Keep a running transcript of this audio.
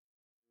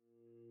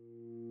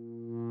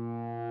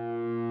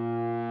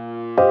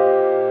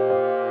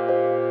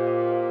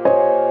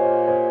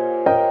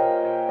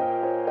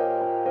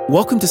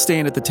Welcome to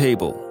Staying at the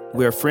Table.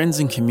 We are friends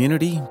and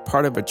community,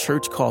 part of a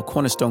church called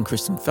Cornerstone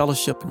Christian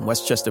Fellowship in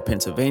Westchester,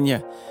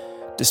 Pennsylvania.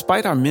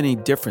 Despite our many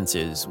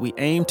differences, we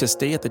aim to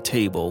stay at the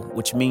table,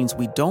 which means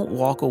we don't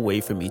walk away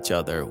from each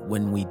other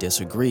when we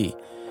disagree.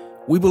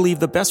 We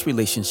believe the best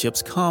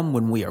relationships come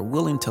when we are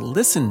willing to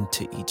listen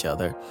to each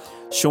other,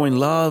 showing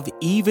love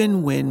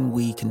even when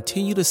we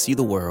continue to see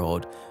the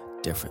world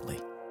differently.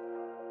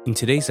 In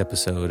today's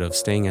episode of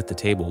Staying at the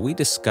Table, we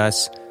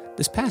discuss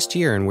this past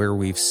year and where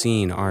we've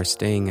seen our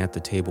staying at the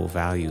table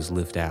values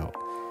lived out.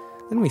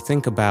 Then we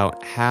think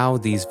about how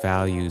these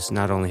values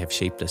not only have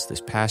shaped us this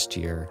past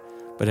year,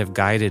 but have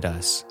guided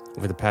us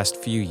over the past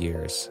few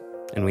years.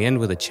 And we end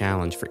with a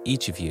challenge for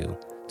each of you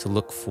to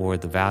look for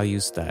the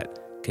values that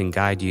can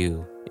guide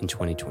you in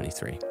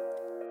 2023.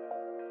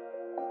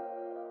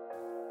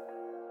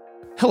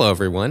 Hello,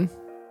 everyone.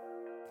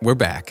 We're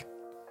back.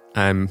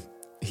 I'm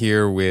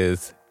here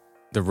with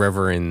the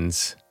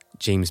Reverends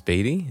James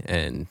Beatty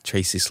and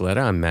Tracy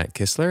Sletta. I'm Matt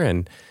Kistler,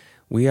 and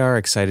we are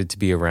excited to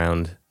be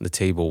around the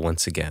table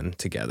once again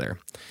together.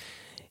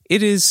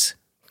 It is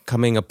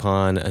coming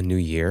upon a new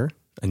year.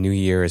 A new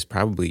year is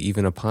probably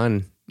even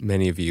upon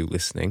many of you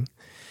listening.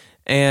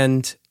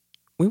 And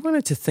we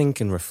wanted to think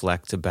and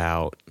reflect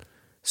about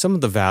some of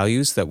the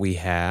values that we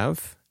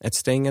have at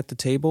Staying at the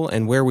Table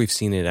and where we've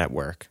seen it at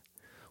work.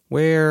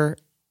 Where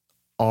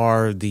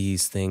are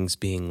these things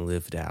being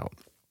lived out?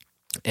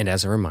 And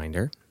as a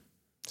reminder,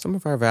 some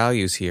of our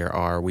values here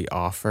are we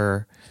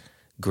offer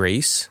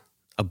grace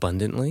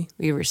abundantly.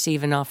 We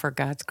receive and offer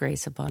God's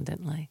grace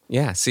abundantly.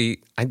 Yeah, see,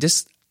 I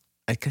just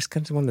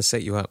kind of wanted to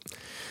set you up.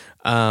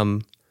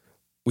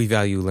 We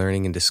value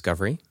learning and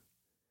discovery.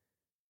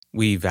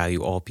 We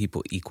value all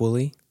people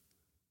equally.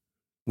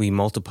 We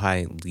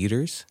multiply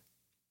leaders.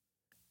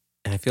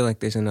 And I feel like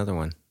there's another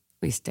one.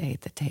 We stay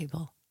at the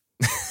table.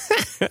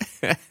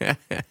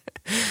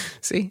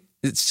 See,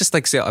 it's just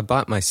like, say, I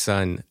bought my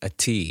son a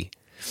tee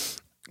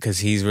because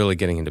he's really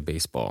getting into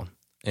baseball.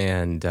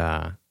 And,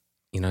 I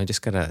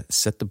just got to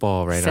set the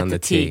ball right on the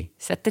tee.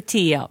 Set the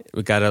tee out.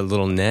 We got a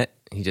little net.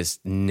 He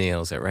just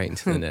nails it right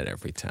into the net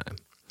every time.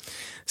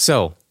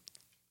 So,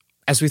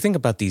 as we think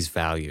about these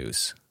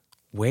values,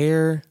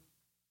 where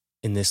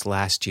in this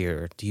last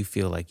year do you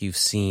feel like you've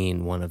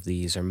seen one of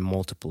these or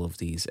multiple of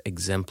these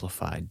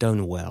exemplified,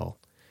 done well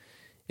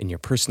in your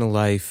personal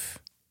life,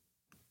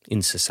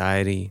 in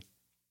society,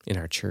 in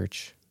our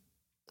church?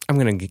 I'm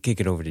going to kick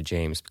it over to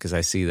James because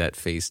I see that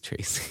face,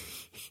 Tracy.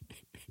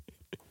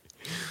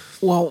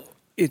 Well,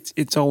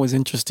 it's always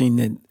interesting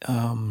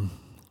that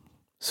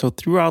so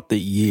throughout the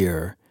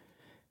year,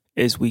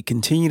 as we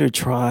continue to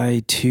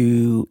try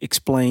to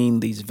explain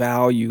these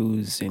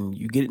values and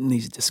you get in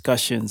these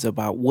discussions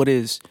about what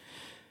is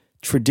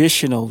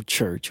traditional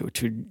church or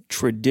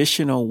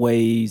traditional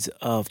ways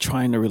of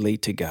trying to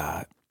relate to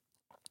God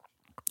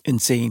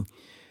and saying,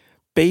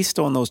 based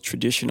on those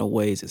traditional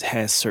ways, it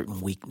has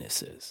certain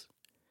weaknesses.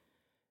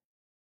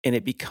 And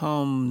it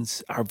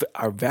becomes,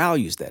 our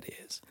values, that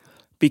is,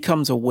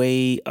 becomes a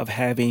way of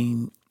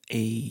having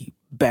a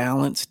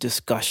balanced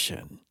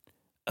discussion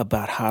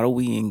about how do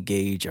we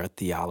engage our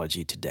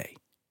theology today,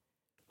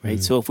 right?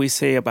 Mm-hmm. So if we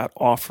say about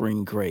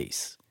offering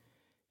grace,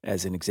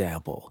 as an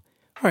example,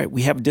 all right,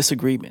 we have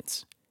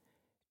disagreements.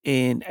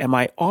 And am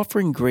I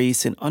offering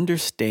grace and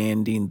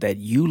understanding that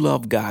you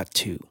love God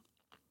too,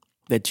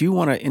 that you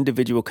want an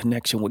individual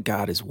connection with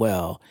God as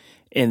well,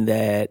 and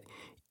that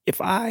if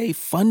I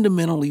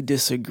fundamentally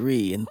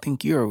disagree and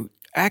think you're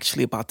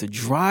actually about to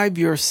drive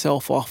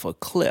yourself off a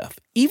cliff,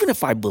 even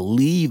if I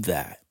believe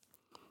that,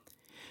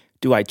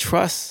 do I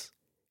trust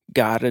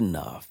God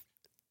enough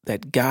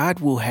that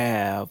God will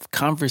have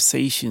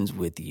conversations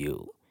with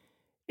you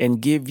and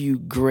give you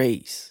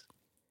grace?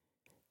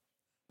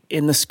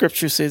 And the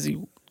scripture says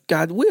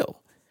God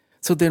will.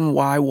 So then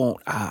why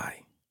won't I?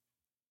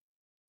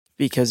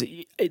 Because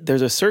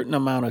there's a certain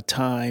amount of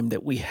time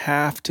that we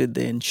have to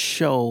then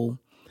show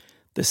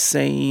the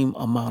same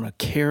amount of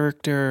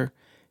character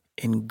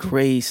and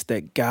grace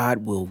that God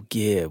will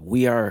give.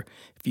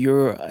 If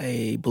you're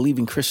a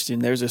believing Christian,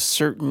 there's a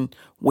certain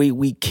way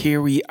we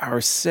carry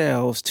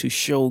ourselves to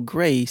show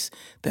grace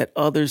that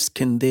others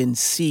can then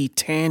see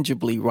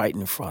tangibly right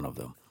in front of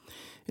them.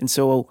 And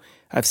so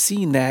I've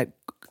seen that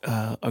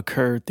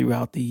occur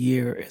throughout the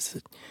year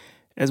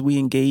as we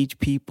engage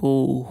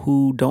people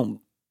who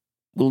don't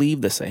believe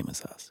the same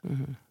as us,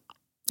 mm-hmm.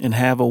 and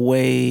have a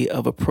way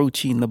of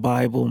approaching the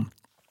Bible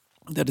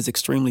that is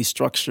extremely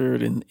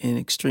structured and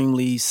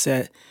extremely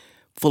set,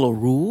 full of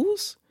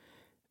rules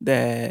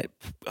that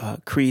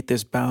create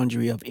this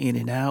boundary of in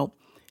and out,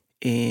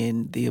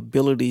 and the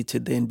ability to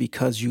then,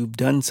 because you've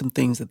done some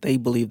things that they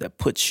believe that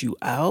puts you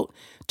out,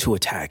 to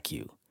attack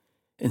you.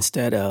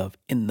 Instead of,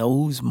 in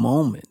those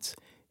moments,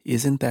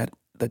 isn't that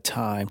the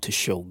time to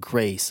show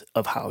grace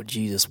of how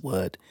Jesus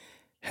would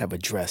have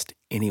addressed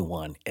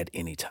anyone at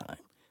any time?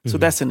 So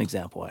that's an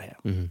example I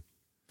have. Mm-hmm.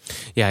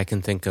 Yeah, I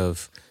can think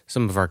of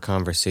some of our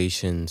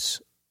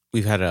conversations.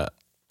 We've had a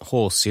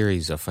whole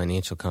series of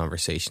financial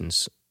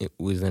conversations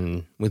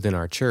within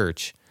our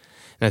church.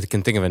 And I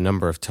can think of a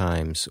number of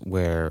times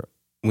where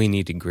we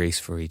needed grace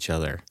for each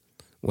other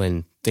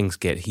when things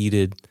get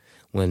heated,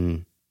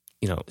 when,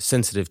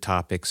 sensitive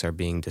topics are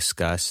being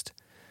discussed.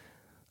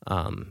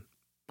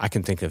 I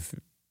can think of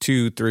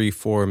 2, 3,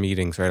 4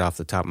 meetings right off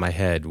the top of my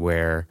head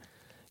where,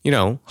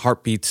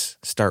 heartbeats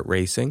start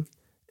racing.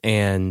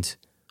 And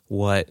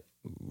what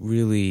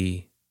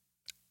really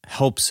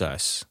helps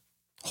us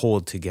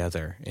hold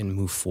together and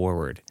move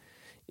forward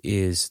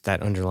is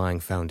that underlying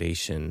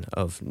foundation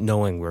of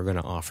knowing we're going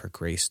to offer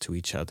grace to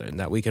each other, and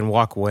that we can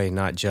walk away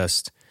not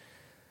just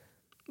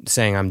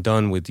saying I'm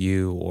done with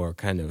you, or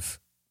kind of,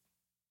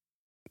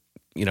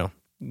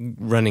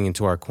 running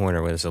into our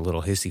corner with a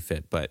little hissy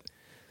fit, but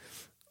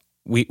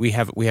we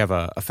have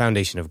a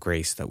foundation of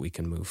grace that we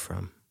can move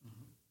from.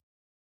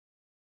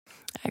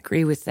 I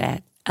agree with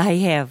that. I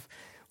have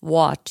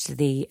watched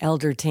the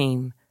elder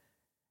team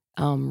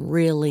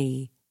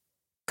really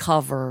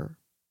cover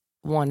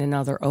one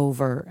another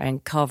over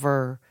and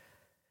cover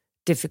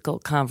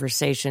difficult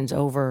conversations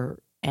over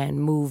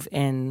and move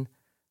in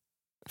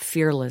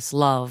fearless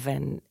love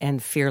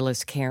and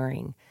fearless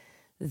caring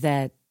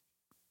that,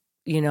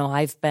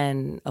 I've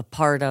been a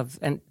part of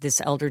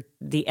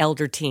the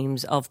elder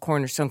teams of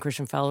Cornerstone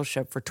Christian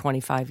Fellowship for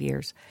 25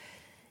 years.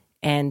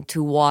 And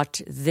to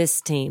watch this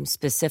team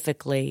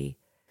specifically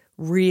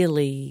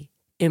really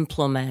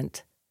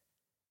implement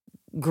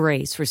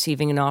grace,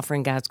 receiving and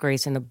offering God's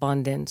grace in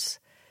abundance,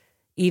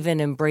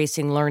 even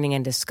embracing learning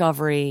and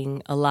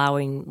discovering,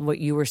 allowing what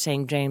you were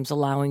saying, James,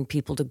 allowing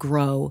people to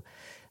grow,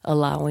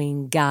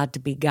 allowing God to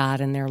be God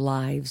in their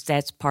lives.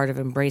 That's part of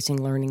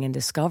embracing learning and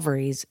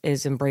discoveries,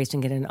 is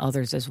embracing it in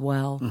others as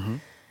well.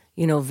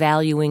 Mm-hmm.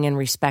 Valuing and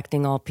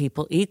respecting all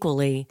people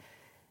equally.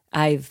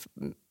 I've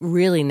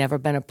really never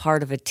been a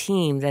part of a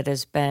team that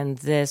has been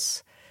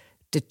this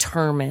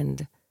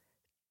determined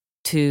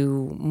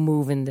to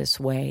move in this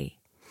way.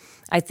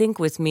 I think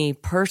with me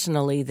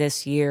personally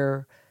this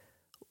year,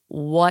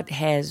 what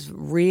has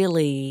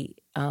really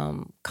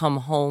come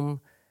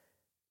home,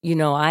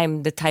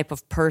 I'm the type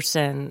of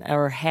person,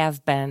 or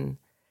have been,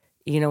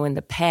 in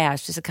the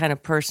past, just the kind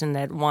of person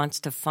that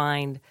wants to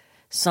find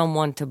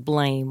someone to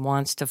blame,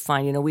 wants to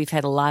find, we've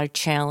had a lot of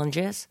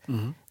challenges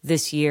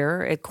this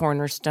year at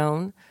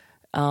Cornerstone,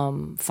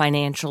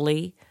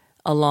 financially,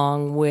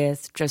 along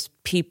with just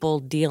people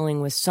dealing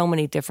with so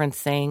many different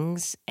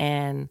things.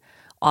 And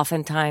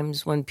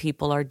oftentimes when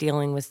people are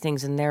dealing with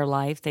things in their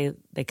life,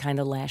 they kind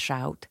of lash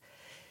out.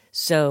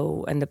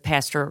 So, and the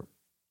pastor,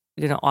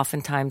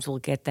 oftentimes will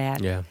get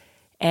that. Yeah.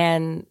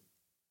 And,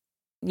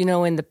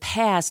 in the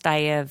past, I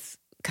have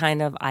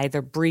kind of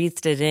either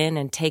breathed it in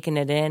and taken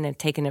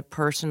it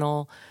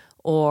personal,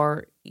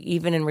 or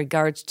even in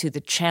regards to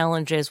the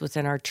challenges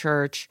within our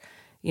church,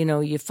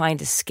 you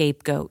find a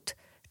scapegoat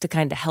to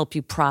kind of help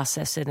you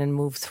process it and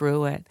move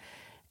through it.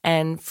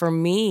 And for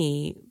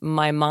me,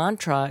 my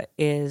mantra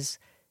is,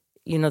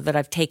 that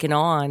I've taken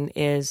on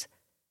is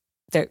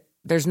that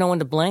there's no one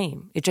to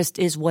blame. It just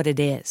is what it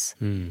is.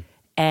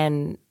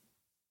 And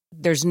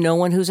there's no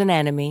one who's an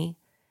enemy.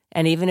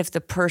 And even if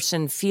the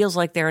person feels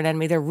like they're an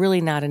enemy, they're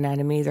really not an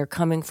enemy. They're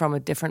coming from a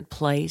different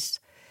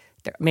place,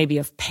 maybe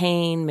of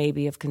pain,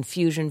 maybe of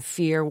confusion,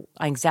 fear,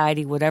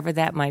 anxiety, whatever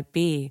that might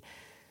be.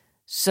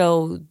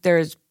 So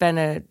there's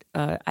been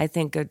I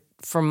think,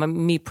 for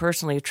me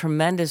personally, a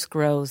tremendous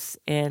growth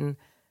in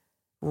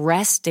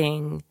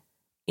resting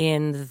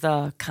in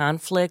the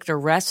conflict, or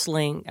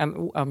resting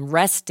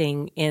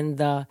in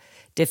the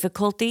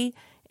difficulty,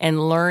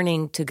 and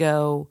learning to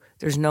go,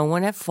 there's no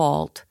one at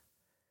fault.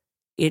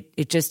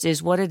 It just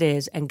is what it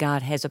is, and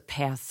God has a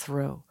path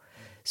through.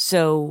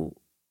 So,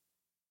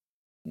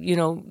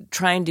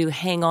 trying to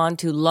hang on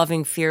to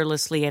loving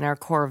fearlessly and our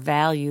core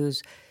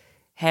values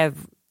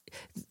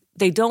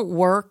they don't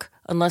work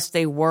unless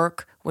they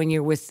work when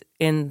you're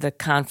within the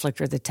conflict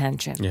or the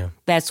tension. Yeah.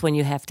 That's when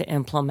you have to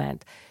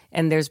implement.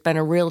 And there's been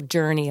a real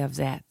journey of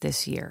that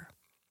this year.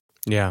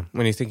 Yeah.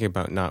 When you're thinking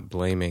about not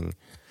blaming,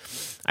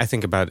 I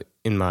think about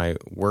in my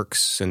work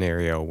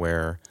scenario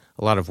where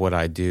a lot of what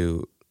I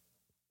do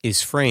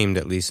is framed,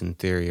 at least in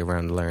theory,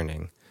 around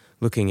learning,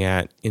 looking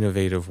at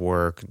innovative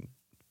work,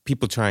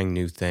 people trying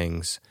new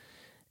things.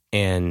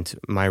 And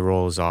my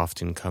role is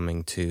often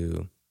coming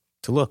to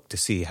look, to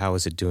see how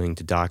is it doing,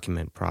 to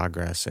document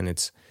progress. And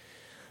it's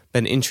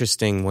been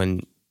interesting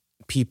when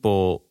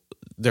people,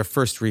 their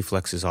first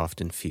reflex is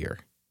often fear,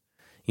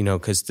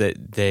 because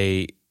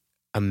they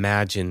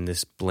imagine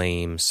this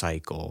blame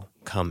cycle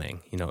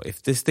coming.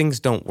 If these things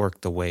don't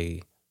work the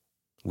way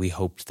we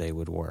hoped they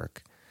would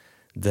work,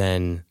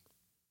 then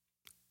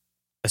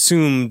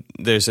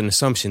there's an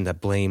assumption that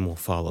blame will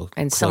follow.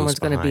 And someone's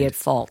going to be at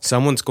fault.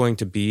 Someone's going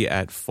to be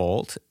at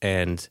fault,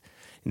 and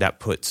that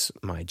puts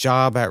my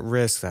job at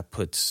risk. That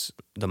puts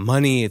the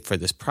money for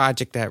this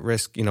project at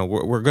risk.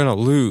 We're going to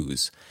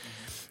lose,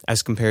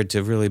 as compared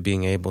to really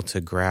being able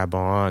to grab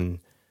on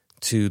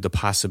to the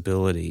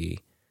possibility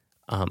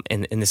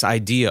and this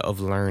idea of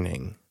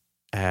learning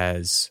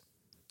as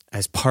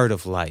part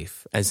of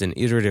life, as an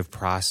iterative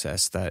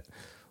process that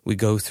we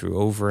go through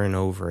over and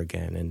over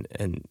again,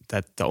 and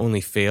that the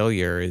only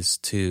failure is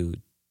to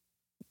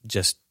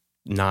just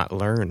not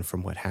learn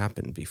from what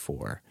happened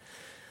before.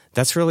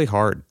 That's really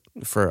hard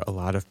for a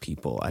lot of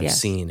people I've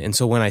seen. And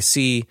so when I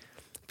see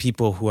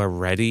people who are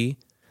ready,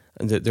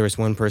 there was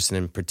one person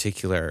in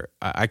particular,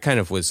 I kind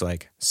of was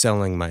like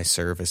selling my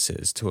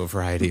services to a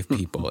variety of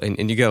people.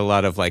 and you get a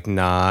lot of like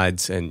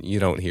nods and you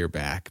don't hear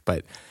back.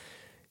 But,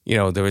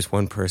 there was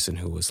one person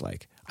who was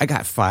like, I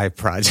got 5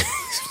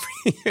 projects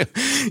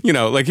for you.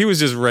 Like he was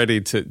just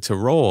ready to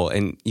roll.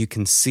 And you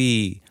can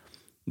see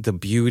the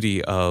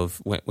beauty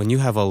of when you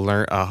have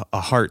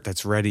a heart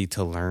that's ready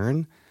to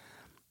learn,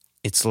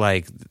 it's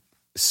like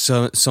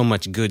so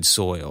much good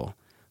soil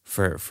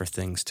for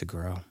things to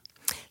grow.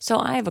 So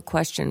I have a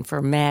question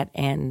for Matt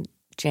and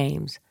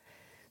James.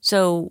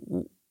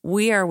 So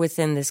we are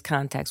within this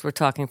context. We're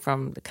talking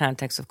from the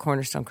context of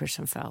Cornerstone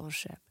Christian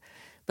Fellowship.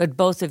 But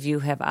both of you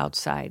have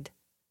outside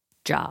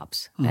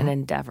jobs and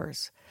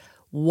endeavors.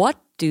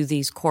 What do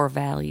these core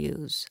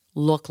values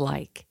look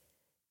like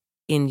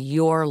in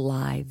your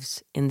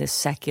lives in the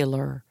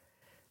secular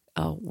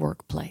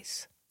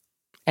workplace?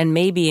 And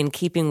maybe in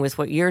keeping with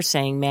what you're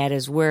saying, Matt,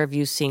 is where have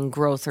you seen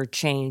growth or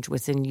change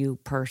within you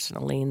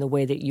personally in the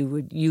way that you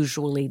would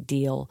usually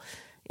deal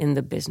in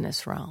the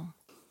business realm?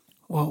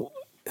 Well,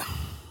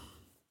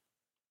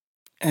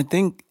 I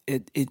think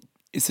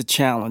it's a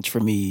challenge for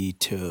me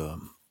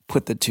to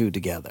put the two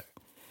together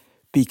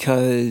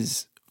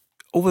because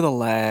over the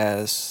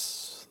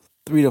last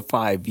 3 to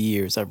 5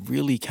 years, I've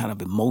really kind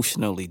of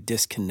emotionally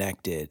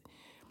disconnected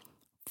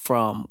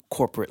from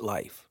corporate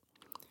life.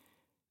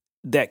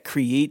 That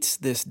creates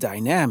this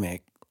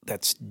dynamic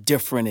that's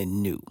different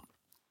and new.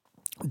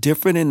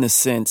 Different in the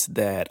sense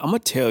that I'm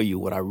going to tell you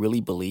what I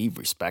really believe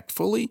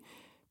respectfully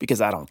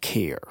because I don't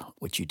care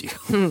what you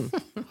do.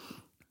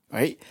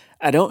 Right?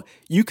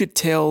 You could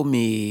tell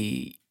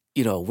me,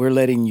 we're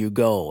letting you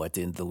go at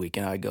the end of the week.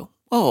 And I go,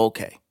 oh,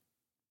 okay.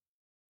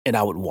 And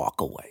I would walk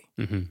away.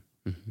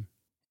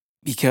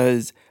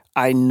 Because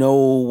I know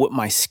what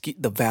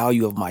the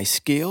value of my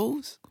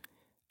skills.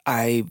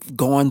 I've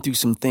gone through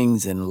some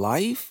things in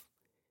life.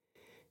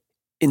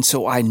 And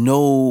so I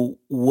know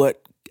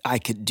what I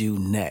could do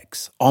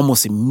next,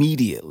 almost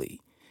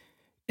immediately.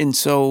 And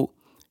so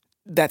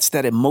that's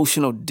that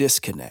emotional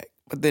disconnect.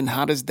 But then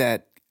how does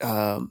that,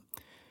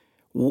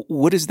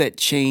 what does that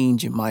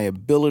change in my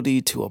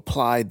ability to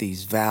apply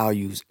these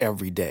values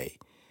every day?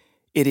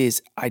 It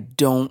is, I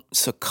don't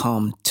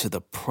succumb to the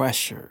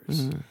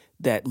pressures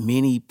that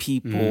many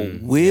people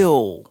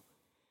will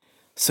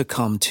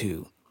succumb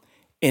to.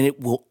 And it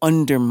will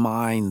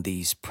undermine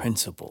these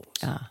principles.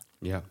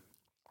 Yeah.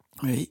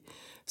 Right.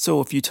 So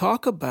if you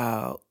talk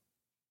about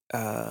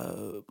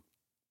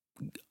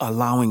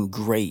allowing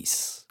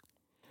grace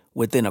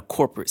within a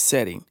corporate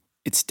setting,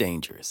 it's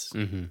dangerous.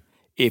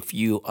 If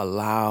you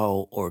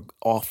allow or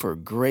offer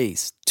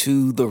grace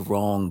to the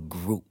wrong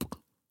group,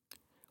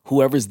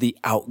 whoever's the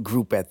out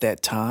group at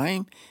that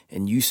time,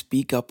 and you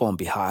speak up on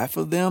behalf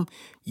of them,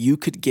 you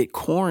could get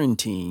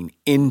quarantined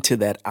into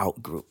that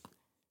out group.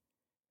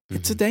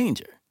 It's a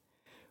danger.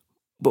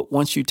 But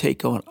once you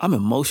take on, I'm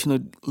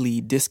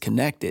emotionally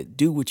disconnected,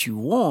 do what you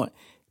want,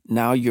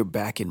 now you're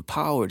back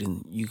empowered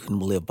and you can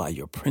live by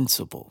your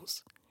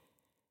principles.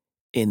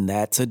 And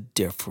that's a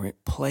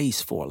different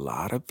place for a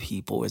lot of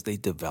people as they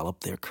develop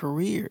their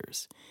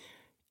careers.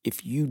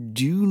 If you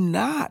do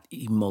not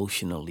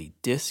emotionally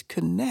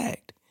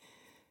disconnect,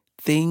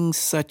 things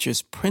such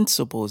as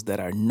principles that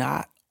are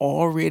not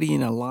already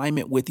in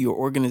alignment with your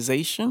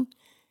organization,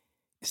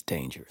 it's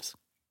dangerous.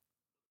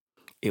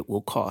 It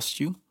will cost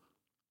you.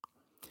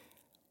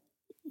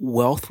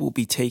 Wealth will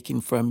be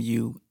taken from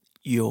you.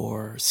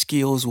 Your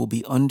skills will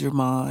be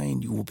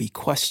undermined. You will be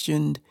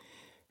questioned.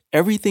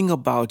 Everything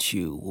about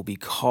you will be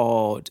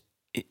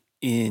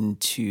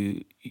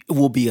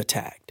will be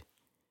attacked.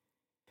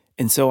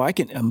 And so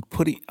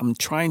I'm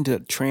trying to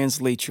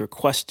translate your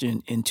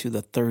question into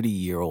the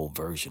 30-year-old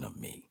version of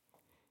me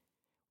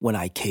when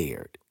I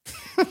cared.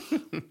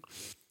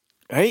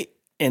 Right?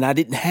 And I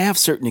didn't have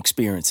certain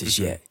experiences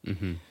yet.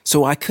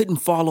 So I couldn't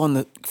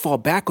fall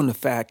back on the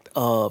fact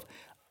of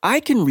I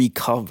can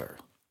recover.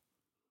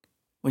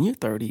 When you're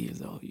 30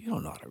 years old, you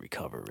don't know how to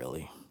recover,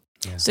 really.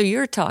 Yeah. So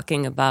you're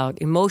talking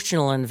about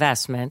emotional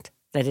investment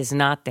that is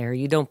not there.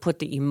 You don't put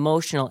the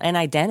emotional and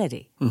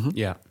identity.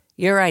 Yeah.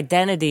 Your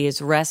identity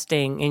is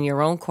resting in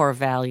your own core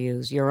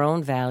values, your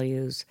own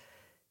values.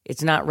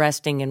 It's not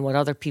resting in what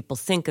other people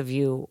think of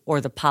you or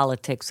the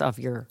politics of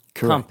your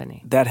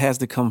company. That has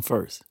to come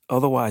first.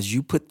 Otherwise,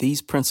 you put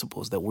these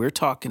principles that we're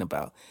talking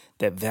about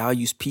that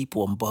values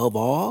people above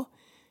all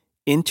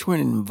into an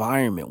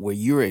environment where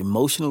you're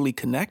emotionally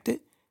connected,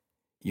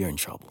 you're in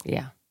trouble.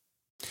 Yeah.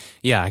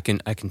 Yeah, I can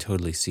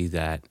totally see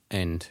that.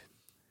 And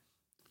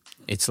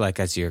it's like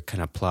as you're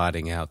kind of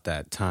plotting out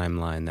that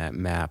timeline, that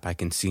map, I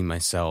can see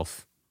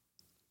myself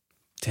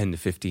 10 to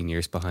 15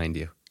 years behind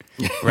you.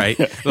 Right?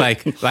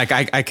 like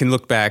I can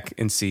look back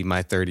and see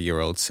my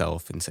 30-year-old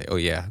self and say, oh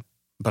yeah,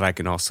 but I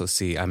can also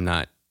see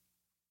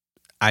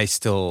I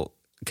still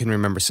can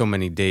remember so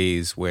many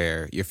days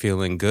where you're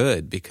feeling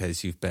good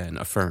because you've been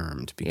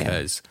affirmed,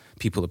 because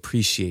people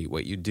appreciate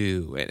what you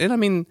do. And I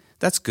mean,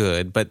 that's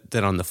good. But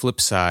then on the flip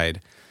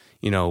side,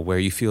 where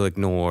you feel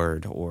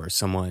ignored or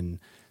someone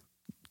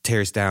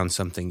tears down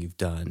something you've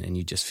done and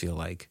you just feel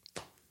like,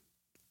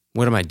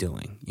 what am I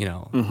doing?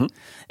 Mm-hmm.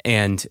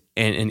 And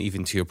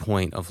even to your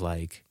point of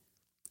like,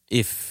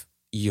 if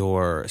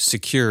your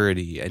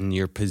security and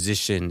your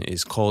position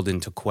is called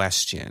into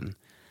question,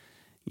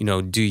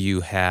 do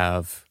you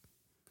have,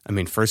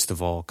 first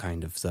of all,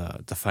 kind of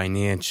the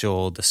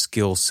financial, the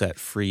skill set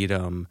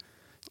freedom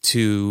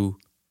to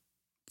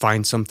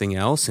find something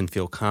else and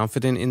feel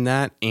confident in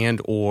that,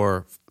 and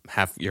or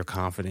have your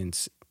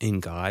confidence in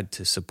God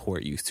to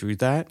support you through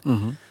that?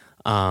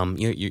 Mm-hmm.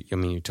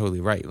 You're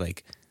totally right.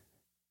 Like,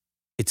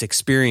 it's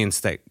experience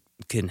that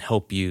can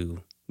help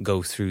you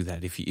go through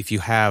that. If you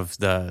have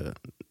the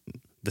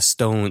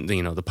stone,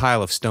 the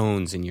pile of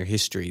stones in your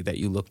history that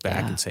you look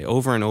back and say,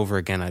 over and over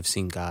again, I've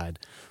seen God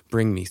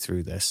bring me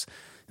through this.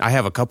 I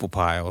have a couple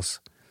piles,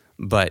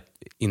 but,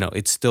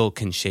 it still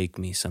can shake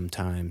me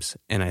sometimes.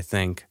 And I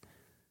think,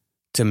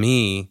 to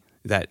me,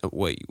 that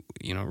what,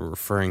 we're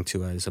referring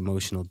to as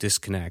emotional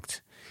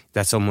disconnect,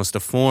 that's almost a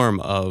form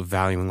of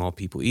valuing all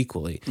people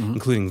equally,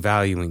 including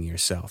valuing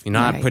yourself. You're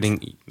not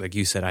putting, like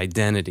you said,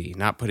 identity,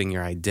 not putting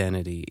your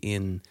identity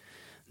in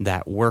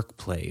that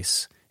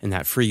workplace, and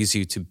that frees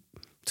you to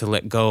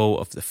let go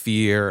of the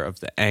fear, of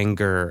the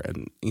anger,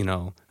 and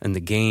and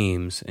the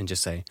games, and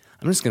just say,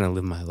 I'm just going to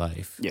live my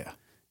life. Yeah.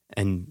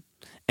 And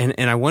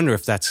I wonder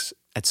if that's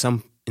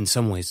in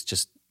some ways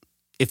just,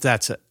 if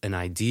that's an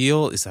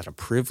ideal, is that a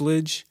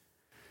privilege?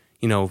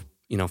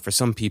 For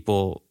some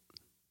people,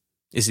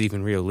 is it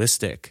even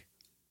realistic?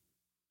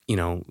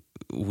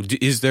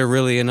 Is there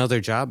really another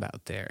job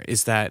out there?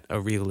 Is that a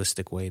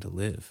realistic way to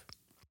live?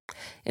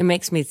 It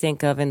makes me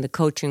think of, in the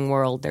coaching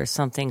world, there's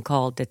something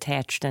called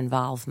detached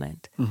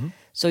involvement. Mm-hmm.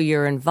 So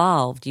you're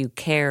involved, you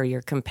care,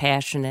 you're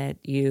compassionate,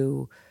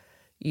 you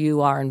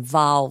are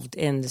involved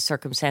in the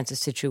circumstances,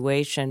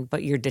 situation,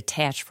 but you're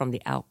detached from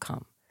the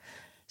outcome.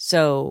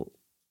 So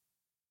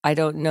I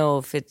don't know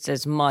if it's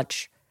as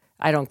much,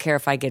 I don't care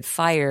if I get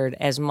fired,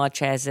 as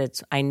much as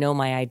it's, I know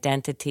my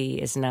identity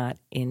is not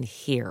in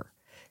here,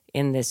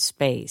 in this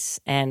space.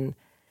 And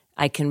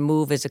I can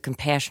move as a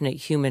compassionate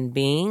human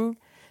being,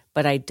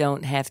 but I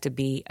don't have to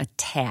be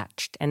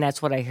attached. And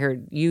that's what I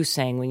heard you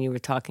saying when you were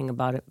talking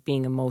about it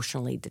being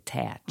emotionally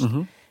detached,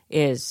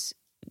 is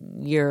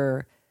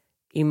your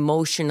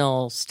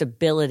emotional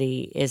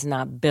stability is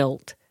not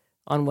built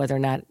on whether or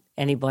not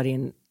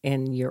anybody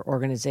in your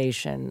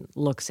organization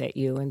looks at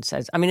you and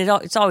says,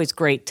 it's always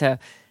great to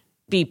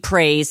be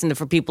praised and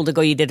for people to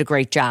go, you did a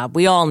great job.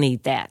 We all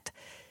need that.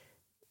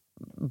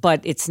 But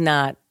it's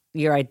not,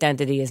 your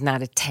identity is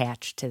not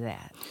attached to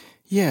that.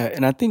 Yeah,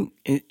 and I think,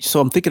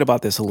 so I'm thinking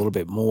about this a little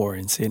bit more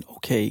and saying,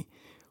 okay,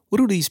 what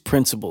do these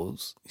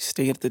principles,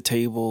 stay at the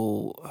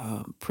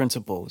table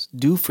principles,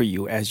 do for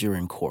you as you're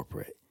in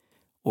corporate,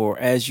 or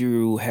as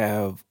you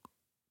have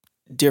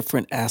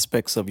different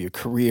aspects of your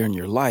career and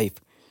your life?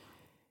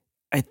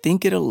 I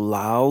think it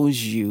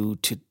allows you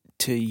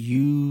to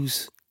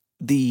use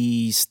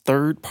these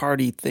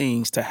third-party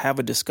things to have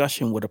a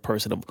discussion with a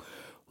person of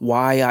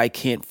why I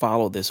can't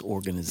follow this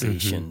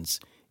organization's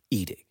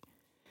edict,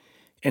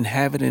 and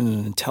have it in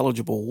an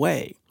intelligible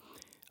way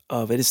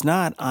of it. It's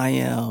not, I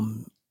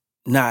am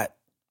not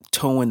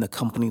towing the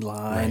company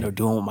line or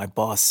doing what my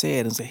boss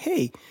said, and say,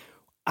 hey,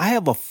 I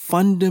have a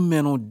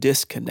fundamental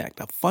disconnect,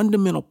 a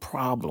fundamental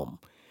problem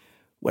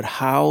with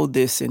how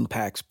this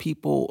impacts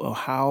people, or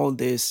how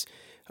this,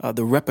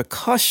 the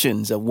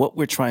repercussions of what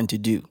we're trying to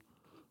do,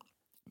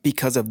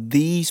 because of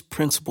these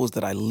principles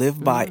that I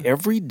live by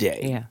every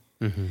day.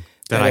 Yeah. Mm-hmm.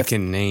 That I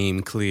can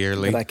name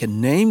clearly. That I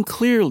can name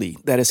clearly,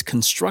 that has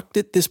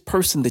constructed this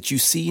person that you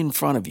see in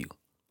front of you.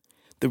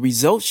 The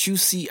results you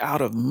see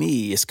out of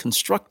me is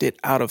constructed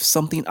out of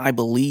something I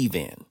believe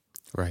in.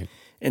 Right.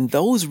 And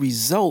those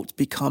results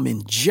become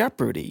in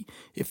jeopardy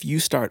if you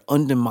start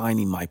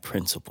undermining my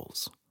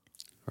principles.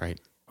 Right.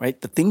 Right?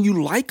 The thing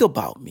you like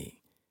about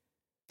me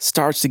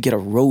starts to get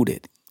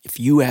eroded if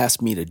you ask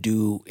me to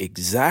do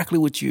exactly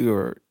what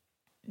you're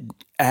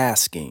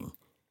asking.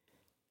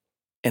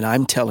 And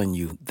I'm telling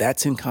you,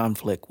 that's in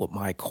conflict with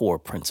my core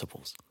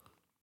principles.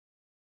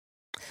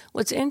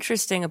 What's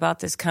interesting about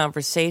this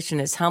conversation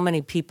is how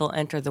many people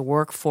enter the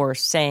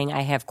workforce saying,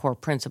 I have core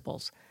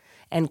principles,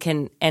 and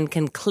can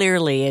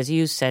clearly, as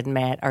you said,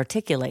 Matt,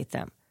 articulate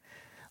them,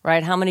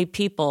 right? How many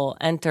people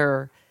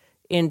enter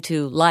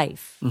into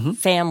life,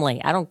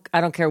 family, I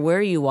don't care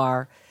where you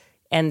are,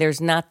 and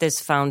there's not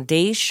this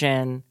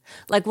foundation.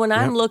 Like when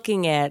I'm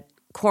looking at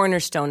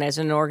Cornerstone as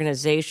an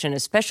organization,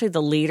 especially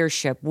the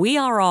leadership, we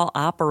are all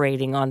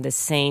operating on the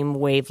same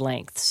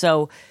wavelength.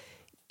 So,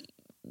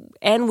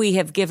 and we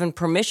have given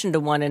permission to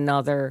one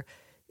another,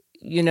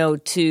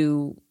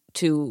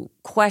 to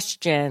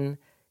question,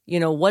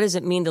 what does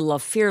it mean to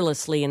love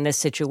fearlessly in this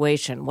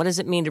situation? What does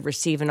it mean to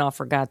receive and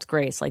offer God's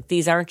grace? Like,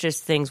 these aren't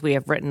just things we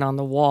have written on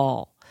the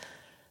wall.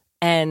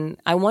 And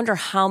I wonder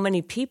how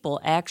many people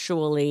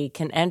actually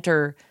can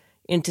enter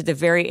into the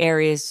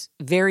various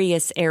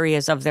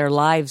areas of their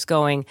lives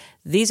going,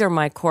 these are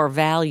my core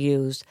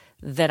values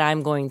that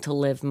I'm going to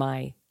live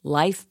my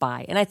life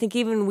by. And I think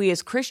even we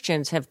as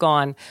Christians have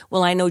gone,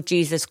 well, I know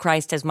Jesus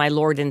Christ as my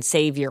Lord and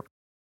Savior,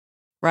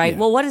 right? Yeah.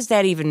 Well, what does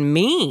that even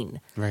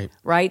mean? Right.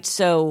 Right?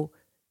 So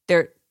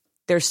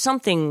there's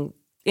something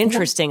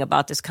interesting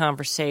about this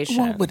conversation.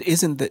 Well, but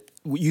isn't that,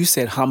 you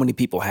said how many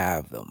people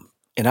have them?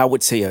 And I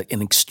would say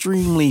an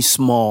extremely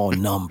small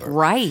number.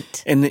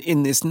 Right. And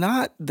it's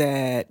not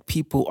that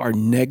people are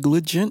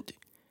negligent.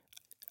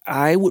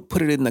 I would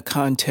put it in the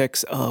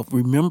context of,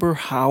 remember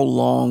how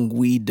long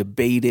we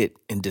debated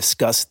and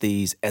discussed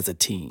these as a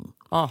team.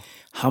 Oh.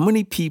 How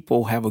many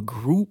people have a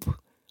group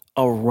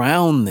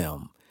around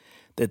them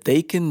that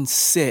they can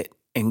sit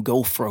and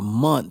go for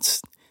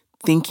months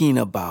thinking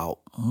about,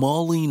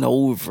 mulling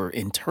over,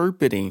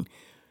 interpreting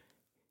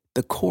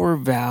the core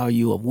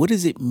value of what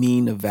does it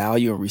mean to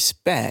value and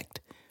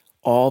respect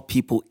all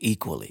people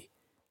equally.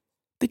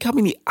 Think how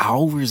many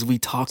hours we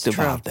talked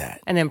about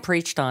that. And then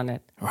preached on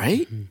it.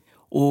 Right? Mm-hmm.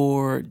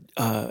 Or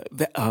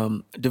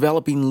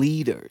developing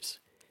leaders.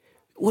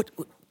 What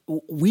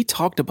we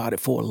talked about it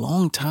for a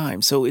long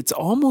time. So it's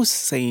almost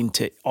saying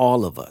to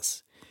all of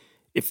us,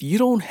 if you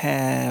don't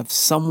have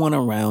someone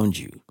around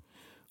you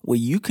where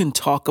you can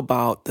talk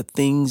about the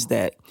things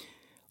that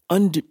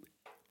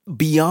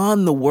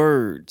beyond the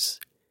words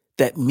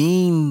that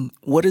mean,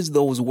 what does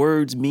those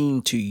words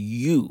mean to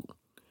you?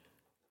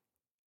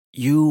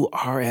 You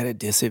are at a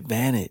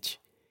disadvantage.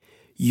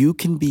 You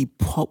can be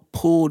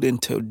pulled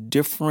into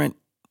different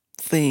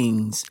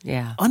things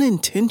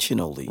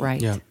unintentionally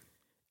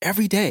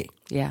every day.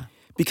 Yeah.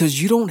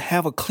 Because you don't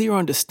have a clear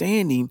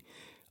understanding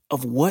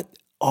of what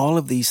all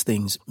of these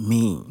things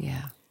mean.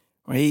 Yeah.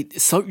 Right?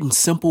 Certain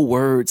simple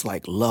words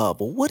like love.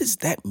 Well, what does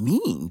that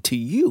mean to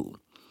you?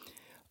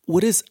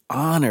 What does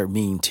honor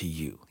mean to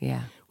you?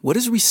 Yeah. What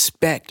does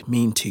respect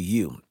mean to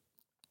you?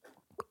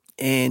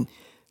 And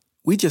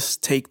we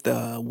just take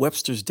the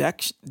Webster's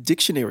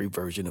dictionary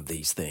version of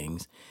these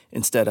things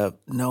instead of,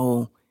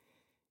 no,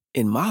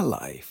 in my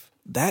life,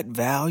 that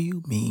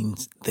value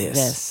means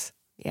this.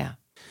 Yeah.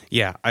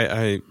 Yeah,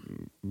 I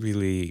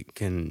really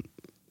can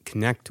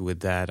connect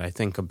with that. I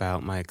think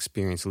about my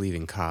experience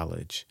leaving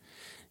college.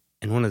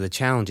 And one of the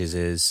challenges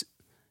is,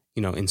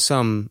 in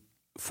some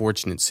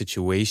fortunate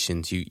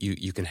situations,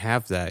 you can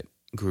have that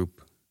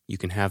group, you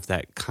can have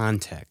that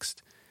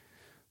context.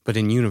 But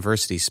in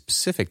university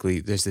specifically,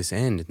 there's this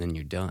end and then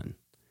you're done.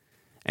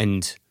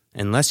 And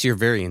unless you're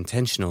very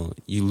intentional,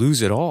 you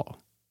lose it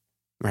all,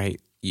 right?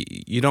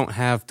 You don't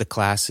have the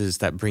classes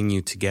that bring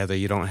you together.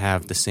 You don't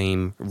have the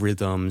same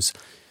rhythms.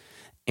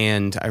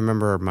 And I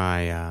remember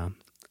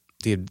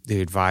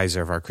the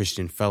advisor of our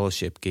Christian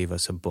fellowship gave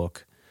us a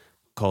book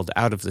called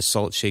Out of the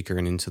Salt Shaker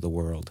and Into the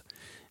World.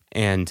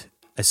 And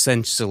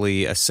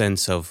essentially a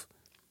sense of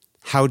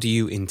how do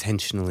you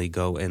intentionally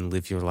go and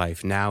live your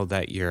life now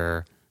that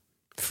you're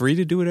free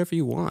to do whatever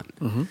you want.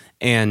 Mm-hmm.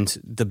 And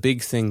the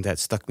big thing that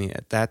stuck me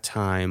at that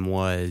time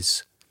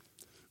was,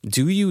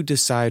 do you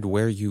decide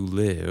where you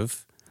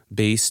live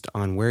based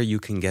on where you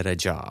can get a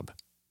job?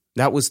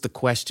 That was the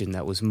question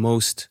that was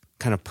most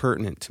kind of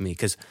pertinent to me,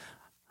 because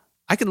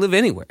I could live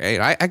anywhere.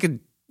 Right?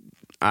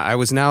 I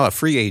was now a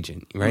free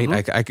agent, right?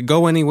 Mm-hmm. I could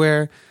go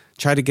anywhere,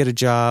 try to get a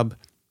job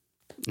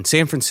in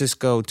San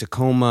Francisco,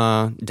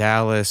 Tacoma,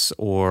 Dallas,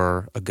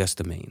 or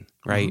Augusta, Maine,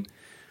 right? Mm-hmm.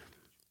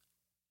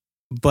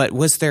 But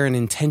was there an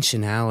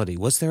intentionality?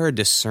 Was there a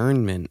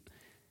discernment?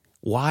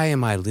 Why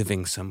am I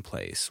living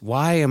someplace?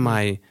 Why am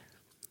I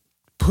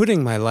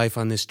putting my life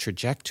on this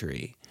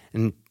trajectory?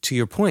 And to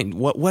your point,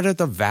 what are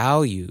the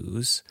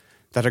values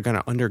that are going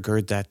to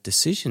undergird that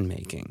decision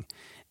making?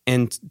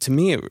 And to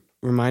me, it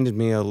reminded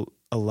me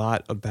a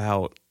lot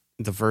about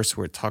the verse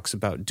where it talks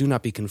about, do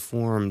not be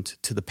conformed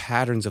to the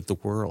patterns of the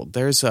world.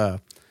 There's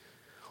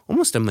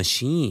almost a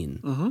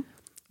machine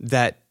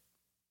that,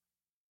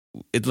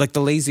 like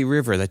the lazy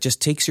river that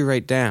just takes you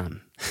right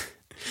down,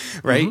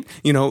 right?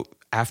 Mm-hmm.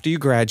 After you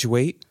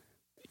graduate,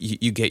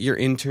 you get your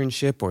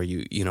internship, or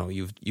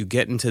you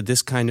get into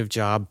this kind of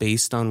job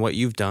based on what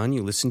you've done.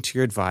 You listen to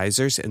your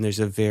advisors, and there's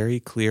a very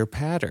clear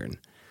pattern.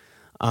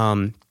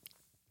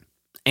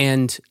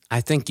 And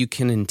I think you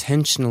can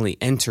intentionally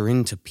enter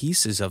into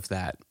pieces of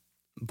that.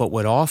 But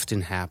what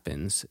often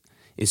happens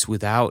is,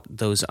 without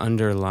those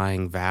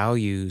underlying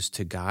values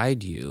to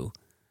guide you,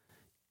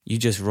 you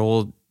just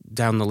roll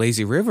down the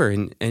lazy river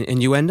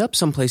and you end up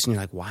someplace and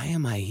you're like, why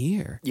am I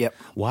here? Yep.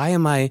 Why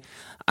am I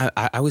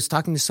was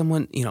talking to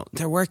someone,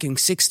 they're working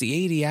 60,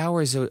 80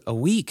 hours a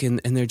week and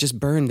they're just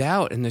burned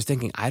out, and they're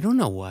thinking, I don't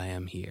know why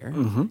I'm here.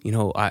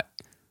 Mm-hmm.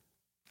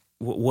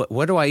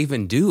 What do I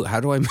even do? How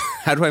do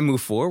I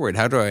move forward?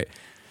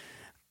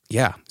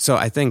 Yeah. So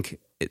I think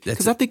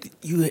because I think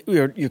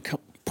you're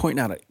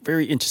pointing out a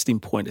very interesting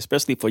point,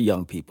 especially for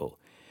young people.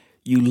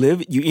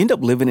 You end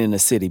up living in a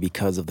city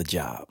because of the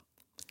job.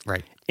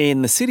 Right.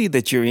 And the city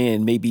that you're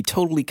in may be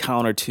totally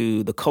counter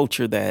to the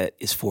culture that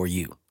is for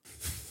you.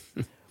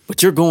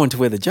 But you're going to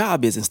where the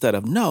job is instead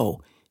of,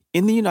 no,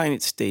 In the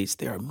United States,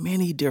 there are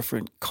many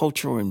different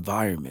cultural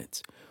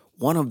environments.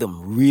 One of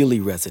them really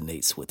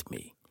resonates with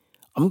me.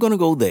 I'm going to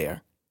go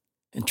there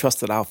and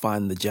trust that I'll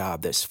find the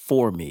job that's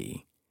for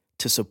me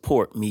to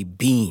support me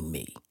being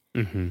me.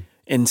 Mm-hmm.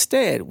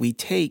 Instead, we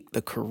take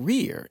the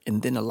career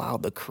and then allow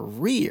the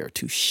career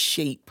to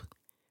shape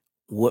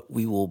what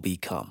we will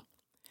become.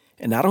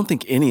 And I don't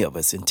think any of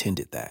us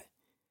intended that.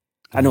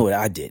 I know that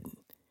I didn't.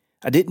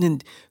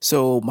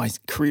 So my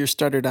career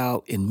started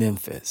out in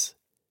Memphis.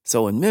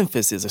 So in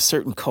Memphis is a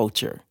certain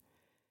culture,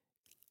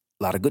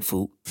 a lot of good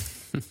food,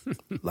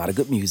 a lot of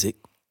good music,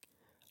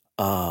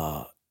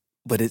 but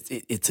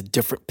it's a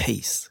different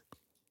pace.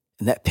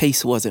 And that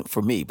pace wasn't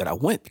for me, but I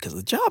went because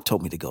the job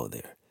told me to go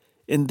there.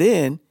 And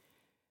then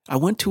I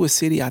went to a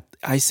city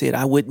I said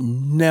I would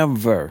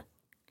never,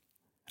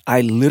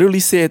 I literally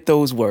said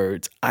those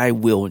words, I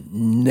will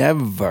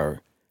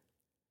never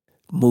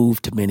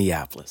move to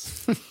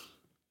Minneapolis.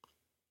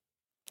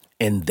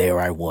 And there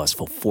I was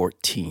for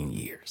 14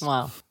 years.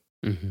 Wow.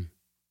 Mm-hmm.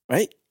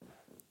 Right?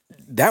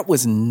 That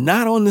was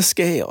not on the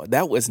scale.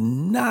 That was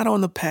not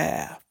on the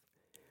path.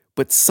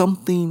 But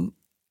something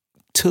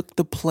took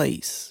the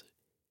place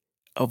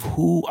of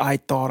who I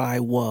thought I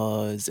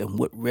was and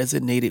what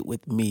resonated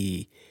with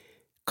me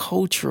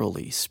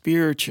culturally,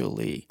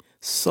 spiritually,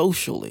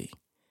 socially,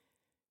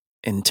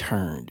 and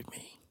turned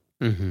me.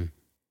 Mm-hmm.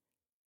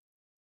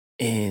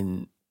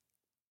 In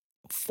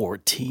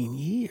 14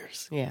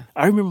 years. Yeah.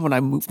 I remember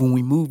when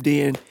we moved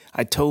in,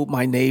 I told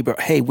my neighbor,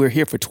 hey, we're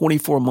here for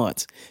 24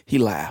 months. He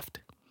laughed.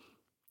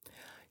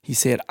 He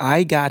said,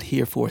 I got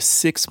here for a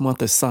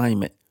 6-month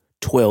assignment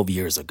 12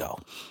 years ago.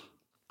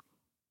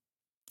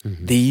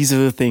 Mm-hmm. These are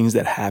the things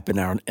that happen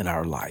in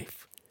our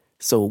life.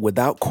 So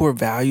without core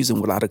values and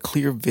without a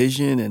clear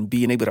vision and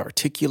being able to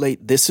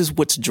articulate, this is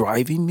what's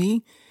driving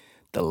me,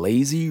 the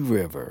lazy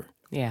river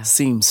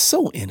seems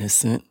so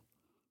innocent.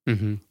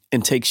 Mm-hmm.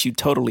 And takes you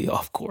totally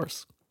off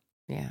course.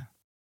 Yeah.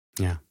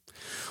 Yeah.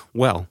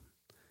 Well,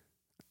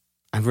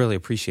 I've really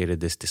appreciated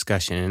this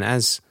discussion. And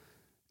as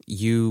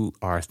you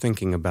are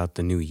thinking about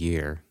the new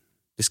year,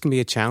 this can be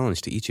a challenge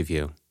to each of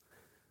you.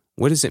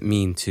 What does it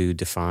mean to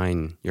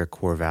define your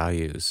core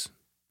values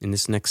in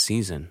this next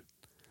season?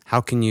 How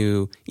can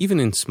you, even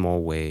in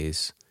small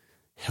ways,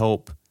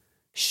 help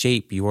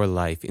shape your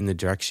life in the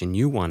direction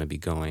you want to be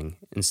going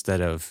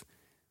instead of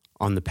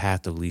on the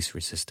path of least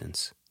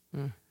resistance?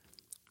 Mm.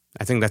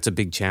 I think that's a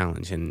big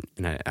challenge, and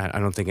I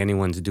don't think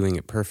anyone's doing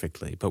it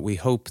perfectly, but we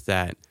hope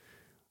that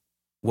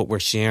what we're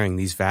sharing,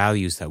 these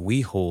values that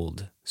we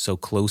hold so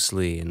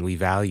closely and we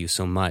value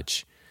so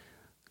much,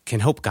 can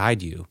help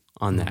guide you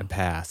on that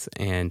path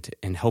and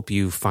help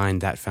you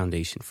find that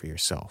foundation for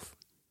yourself.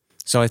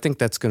 So I think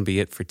that's going to be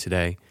it for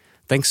today.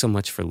 Thanks so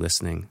much for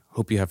listening.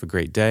 Hope you have a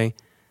great day.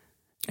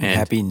 And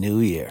Happy New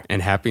Year.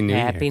 And Happy New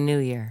Year. Happy New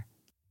Year.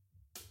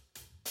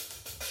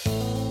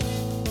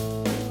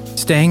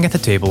 Staying at the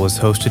Table is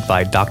hosted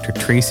by Dr.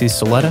 Tracy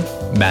Saletta,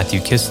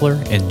 Matthew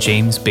Kistler, and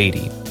James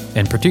Beatty,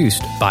 and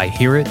produced by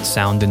Hear It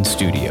Sound and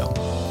Studio.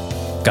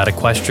 Got a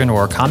question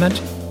or a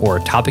comment, or a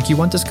topic you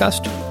want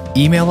discussed?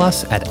 Email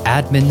us at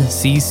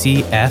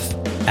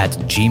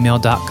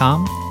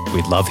adminccf@gmail.com.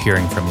 We'd love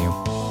hearing from you.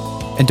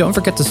 And don't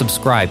forget to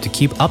subscribe to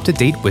keep up to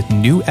date with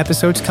new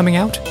episodes coming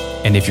out.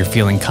 And if you're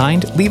feeling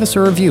kind, leave us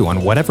a review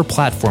on whatever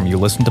platform you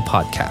listen to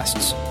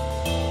podcasts.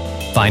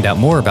 Find out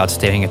more about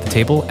Staying at the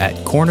Table at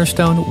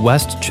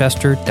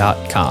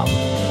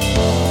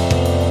cornerstonewestchester.com.